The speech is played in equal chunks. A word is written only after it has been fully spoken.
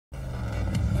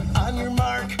On your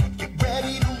mark, get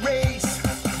ready to race.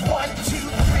 1, 2,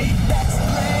 3, let's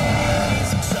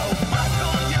blaze. So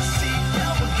buckle your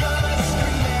seatbelt, we're gonna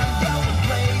scream and yell and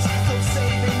blaze. So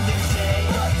saving the day.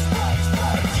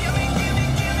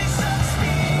 Give me some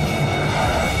speed.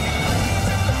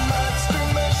 Blazing the monster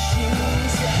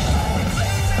machines, yeah.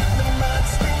 Blazing the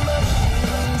monster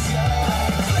machines, yeah.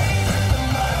 Blazing the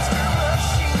monster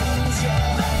machines, yeah.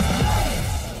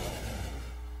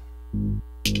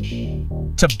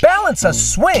 To balance a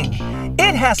swing,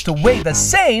 it has to weigh the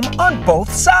same on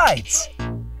both sides.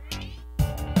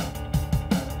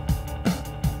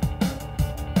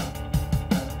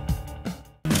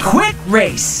 Quick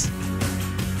race.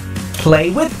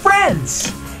 Play with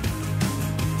friends.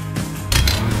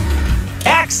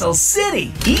 Axle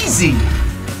City, easy.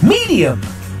 Medium.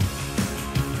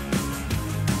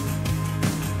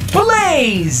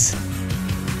 Blaze.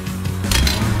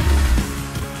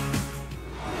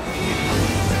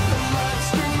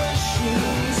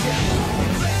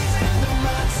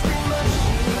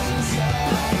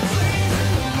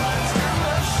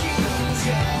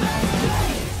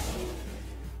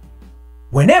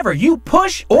 Whenever you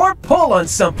push or pull on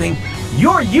something,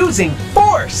 you're using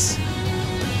force.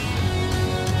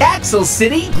 Axle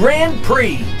City Grand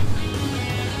Prix.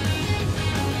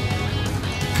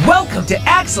 Welcome to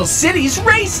Axle City's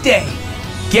race day.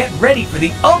 Get ready for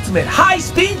the ultimate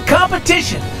high-speed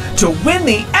competition to win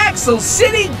the Axle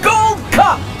City Gold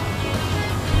Cup.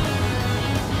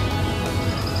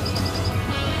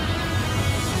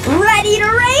 Ready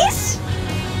to race?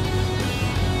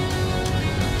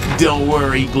 Don't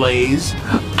worry, Blaze.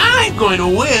 I'm going to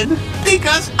win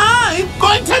because I'm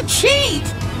going to cheat!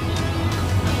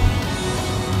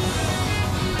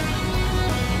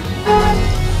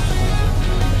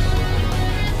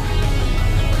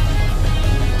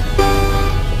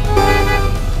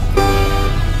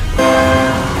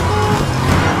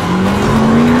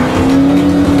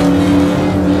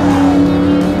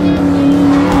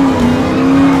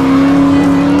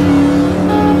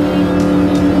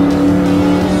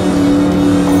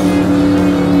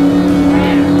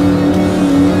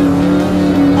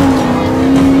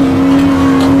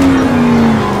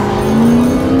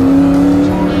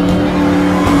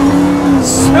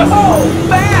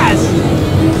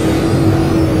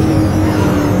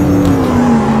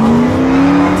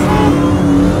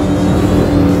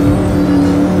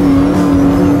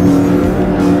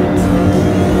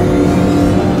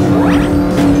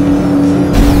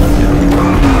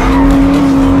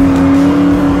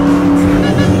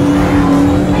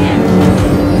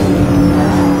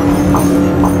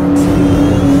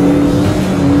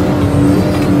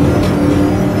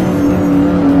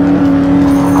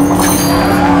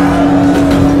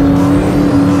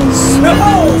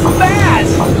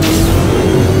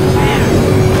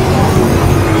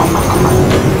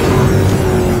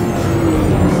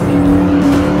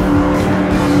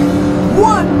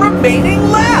 Remaining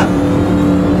lap.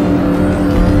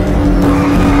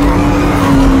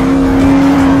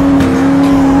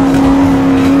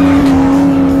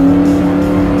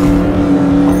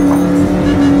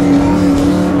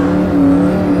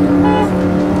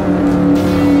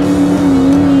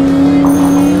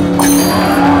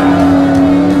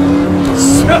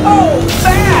 So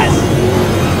fast.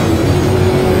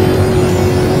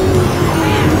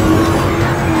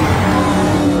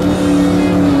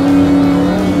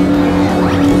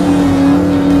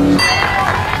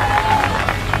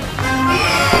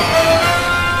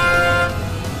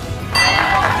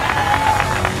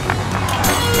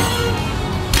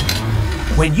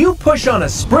 When you push on a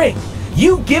spring,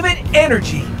 you give it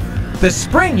energy. The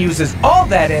spring uses all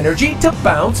that energy to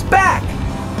bounce back.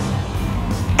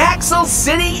 Axle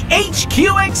City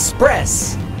HQ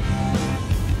Express.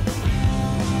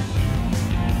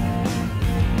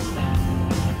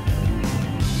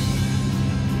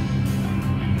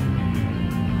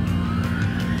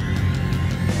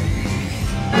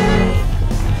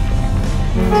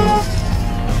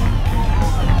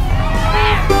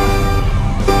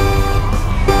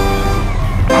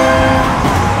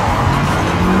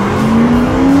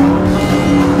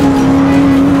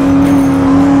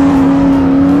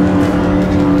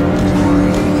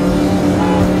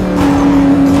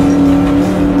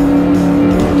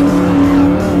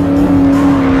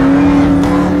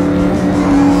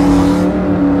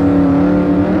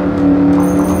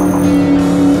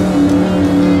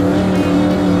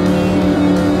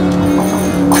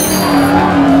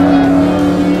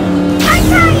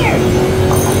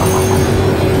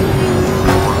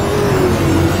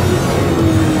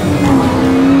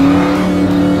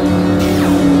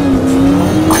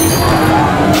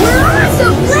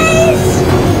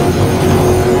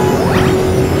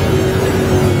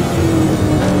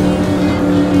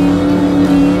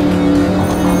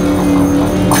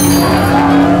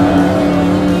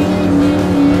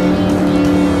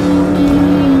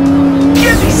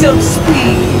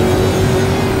 speed.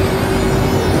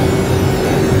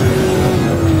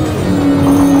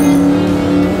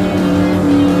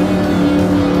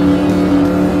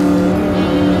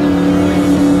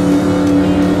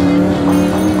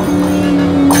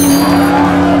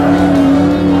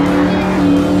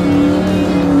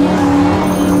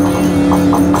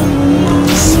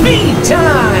 Speed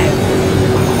time!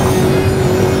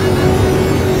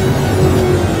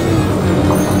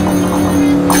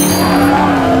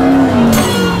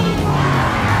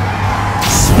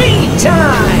 Speed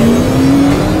time!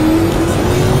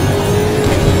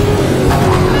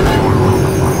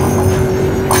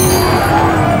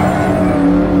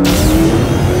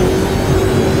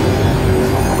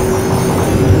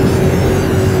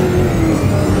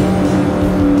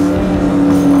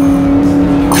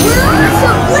 We're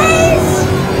awesome, Blaze!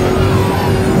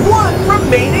 One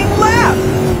remaining lap!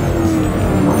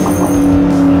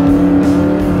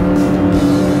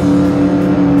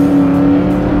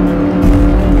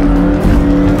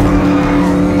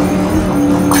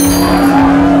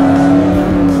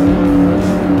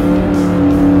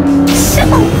 So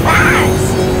fast!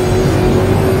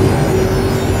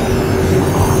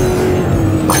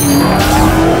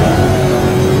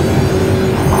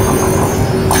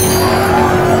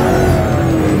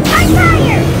 High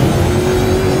fire!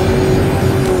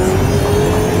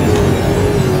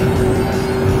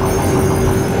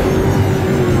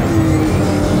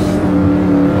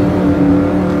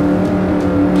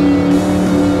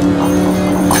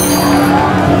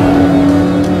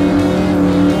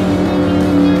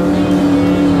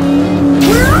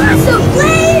 We're awesome,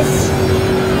 Blaze!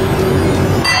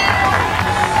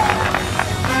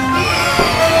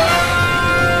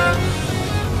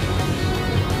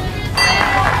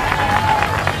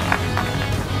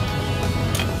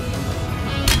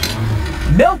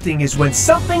 Melting is when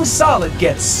something solid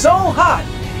gets so hot,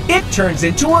 it turns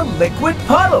into a liquid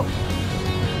puddle.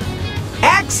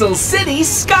 Axle City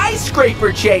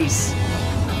Skyscraper Chase!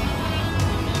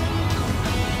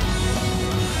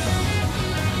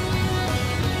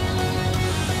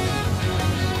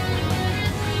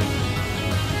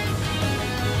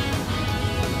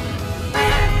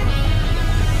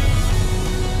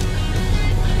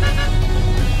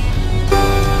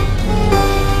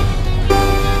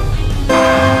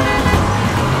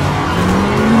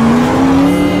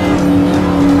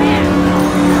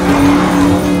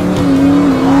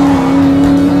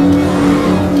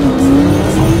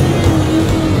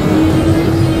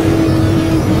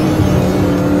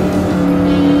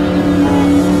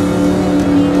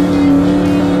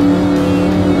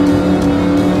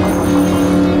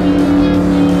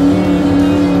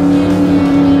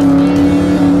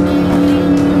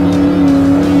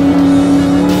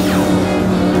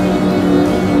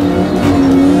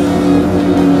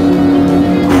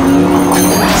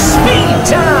 Speed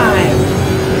time!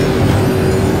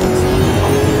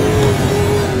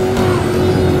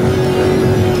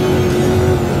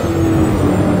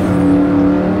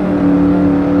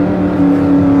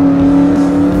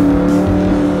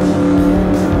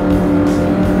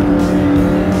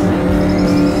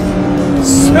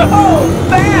 So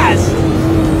fast!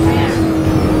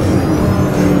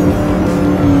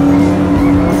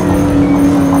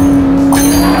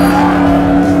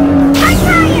 High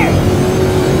fire!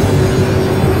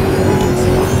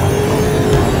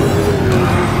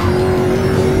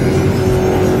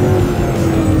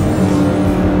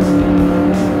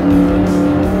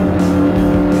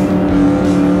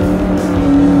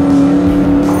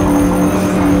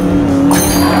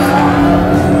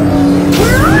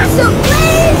 We're awesome,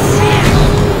 Blaze!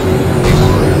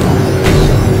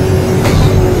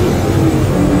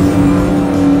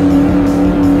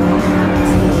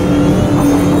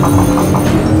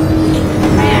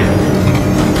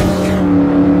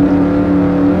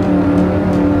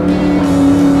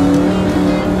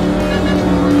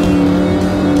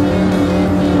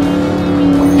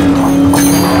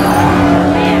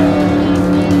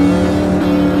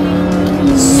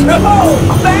 So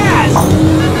fast!